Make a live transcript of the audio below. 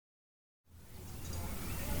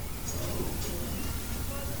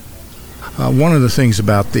One of the things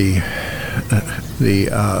about the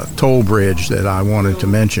toll bridge that I wanted to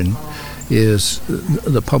mention is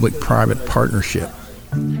the public-private partnership.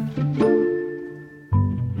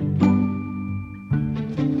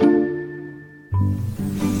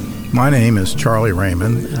 My name is Charlie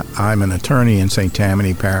Raymond. I'm an attorney in St.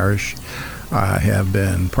 Tammany Parish. I have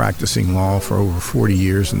been practicing law for over 40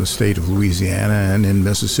 years in the state of Louisiana and in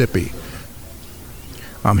Mississippi.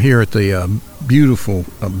 I'm here at the beautiful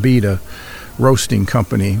Beta Roasting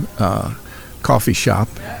Company coffee shop,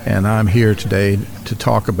 and I'm here today to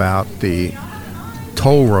talk about the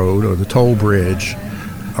toll road or the toll bridge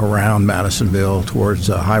around Madisonville towards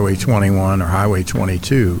Highway 21 or Highway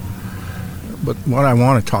 22. But what I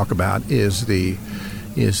want to talk about is the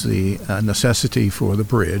necessity for the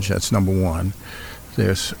bridge. That's number one.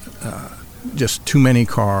 There's just too many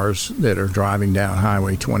cars that are driving down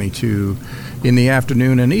Highway 22 in the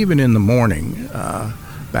afternoon and even in the morning,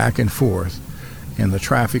 back and forth, and the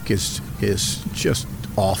traffic is just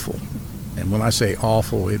awful. And when I say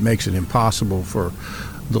awful, it makes it impossible for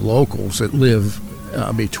the locals that live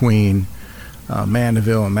between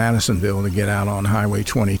Mandeville and Madisonville to get out on Highway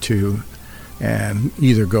 22 and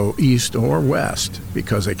either go east or west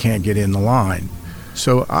because they can't get in the line.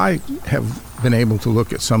 So I have been able to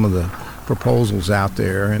look at some of the proposals out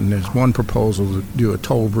there, and there's one proposal to do a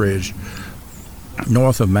toll bridge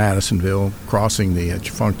north of Madisonville, crossing the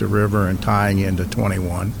Tchefuncte River and tying into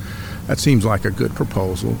 21. That seems like a good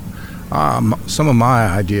proposal. Some of my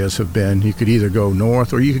ideas have been you could either go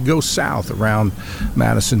north or you could go south around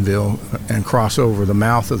Madisonville and cross over the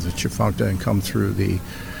mouth of the Tchefuncte and come through the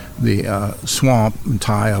swamp and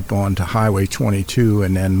tie up onto Highway 22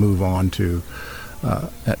 and then move on to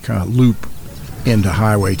that kind of loop into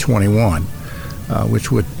Highway 21,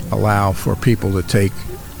 which would allow for people to take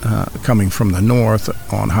coming from the north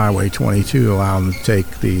on Highway 22, allow them to take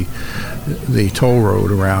the toll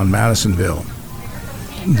road around Madisonville.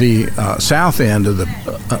 The south end of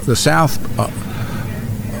the south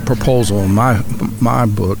proposal in my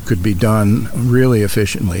book could be done really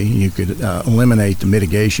efficiently. You could eliminate the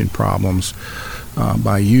mitigation problems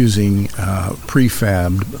by using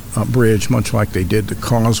prefabbed bridge, much like they did the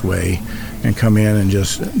causeway, and come in and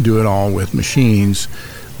just do it all with machines,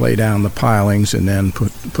 lay down the pilings, and then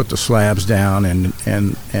put the slabs down and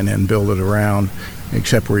then build it around.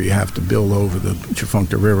 Except where you have to build over the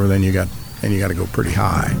Tchefuncte River, then you got to go pretty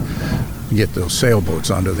high to get those sailboats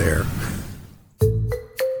under there.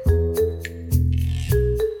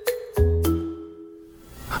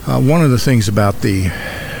 One of the things about the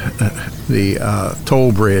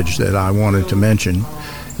toll bridge that I wanted to mention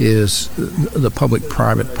is the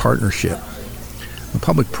public-private partnership. The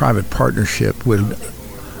public-private partnership would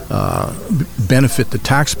benefit the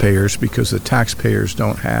taxpayers because the taxpayers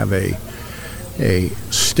don't have a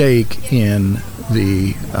stake in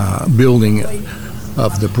the building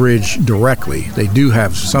of the bridge directly. They do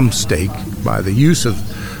have some stake by the use of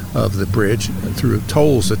the bridge through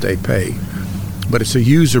tolls that they pay. But it's a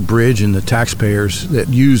user bridge, and the taxpayers that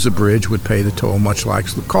use the bridge would pay the toll, much like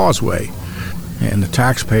the causeway. And the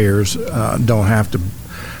taxpayers don't have to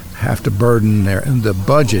burden the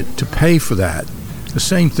budget to pay for that. The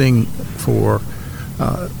same thing for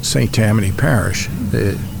St. Tammany Parish.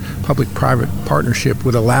 The public-private partnership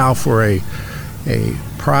would allow for a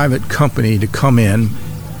private company to come in,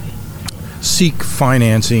 seek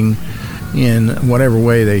financing in whatever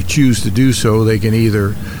way they choose to do so. They can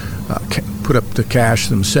either put up the cash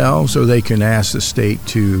themselves, or they can ask the state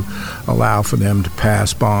to allow for them to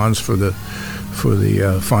pass bonds for the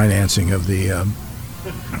financing of the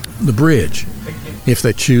bridge. If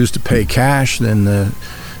they choose to pay cash, then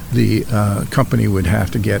the company would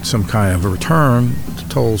have to get some kind of a return. The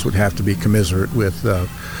tolls would have to be commensurate with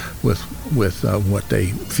what they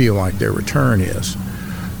feel like their return is.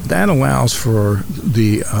 That allows for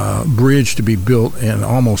the bridge to be built in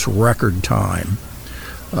almost record time.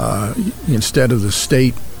 Instead of the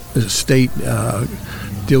state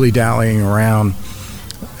dilly-dallying around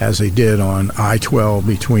as they did on I-12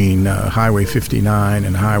 between Highway 59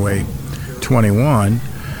 and Highway 21,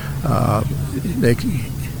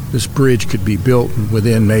 this bridge could be built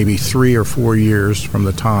within maybe 3 or 4 years from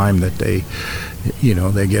the time that they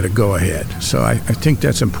get a go-ahead. So I think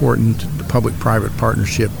that's important. The public-private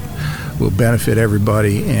partnership will benefit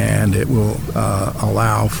everybody, and it will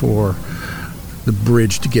allow for the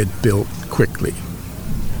bridge to get built quickly.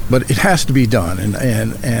 But it has to be done,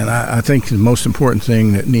 and I think the most important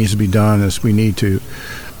thing that needs to be done is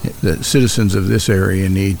the citizens of this area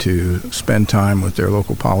need to spend time with their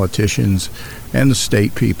local politicians and the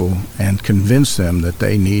state people and convince them that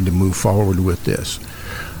they need to move forward with this.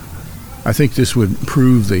 I think this would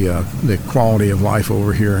improve the quality of life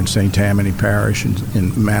over here in St. Tammany Parish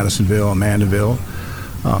in Madisonville and Mandeville.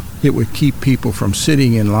 It would keep people from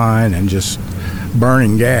sitting in line and just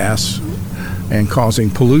burning gas and causing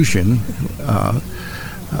pollution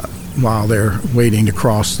while they're waiting to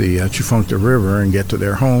cross the Tchefuncte River and get to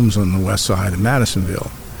their homes on the west side of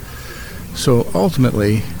Madisonville. So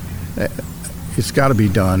ultimately, it's got to be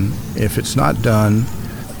done. If it's not done,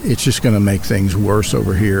 it's just going to make things worse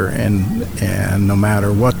over here, and no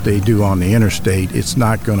matter what they do on the interstate, it's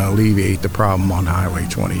not going to alleviate the problem on Highway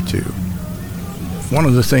 22. One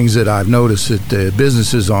of the things that I've noticed that the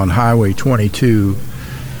businesses on Highway 22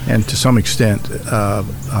 and to some extent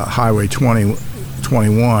Highway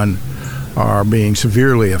 21 are being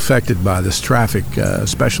severely affected by this traffic,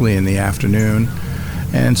 especially in the afternoon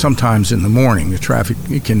and sometimes in the morning. The traffic,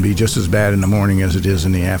 it can be just as bad in the morning as it is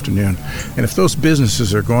in the afternoon. And if those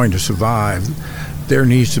businesses are going to survive, there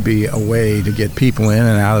needs to be a way to get people in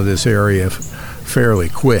and out of this area fairly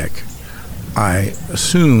quick. I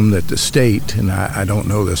assume that the state, and I don't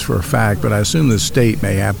know this for a fact, but I assume the state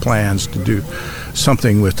may have plans to do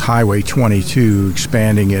something with Highway 22,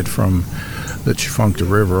 expanding it from the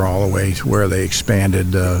Tchefuncte River all the way to where they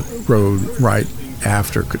expanded the road right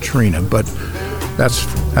after Katrina. But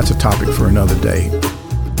that's a topic for another day.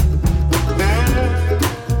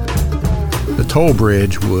 The toll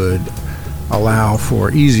bridge would allow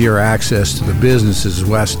for easier access to the businesses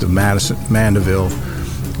west of Mandeville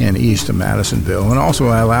and east of Madisonville, and also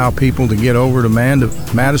allow people to get over to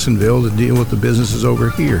Madisonville to deal with the businesses over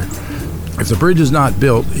here. If the bridge is not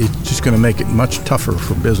built, it's just going to make it much tougher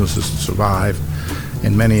for businesses to survive,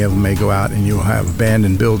 and many of them may go out and you'll have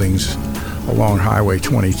abandoned buildings along Highway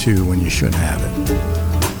 22 when you shouldn't have it.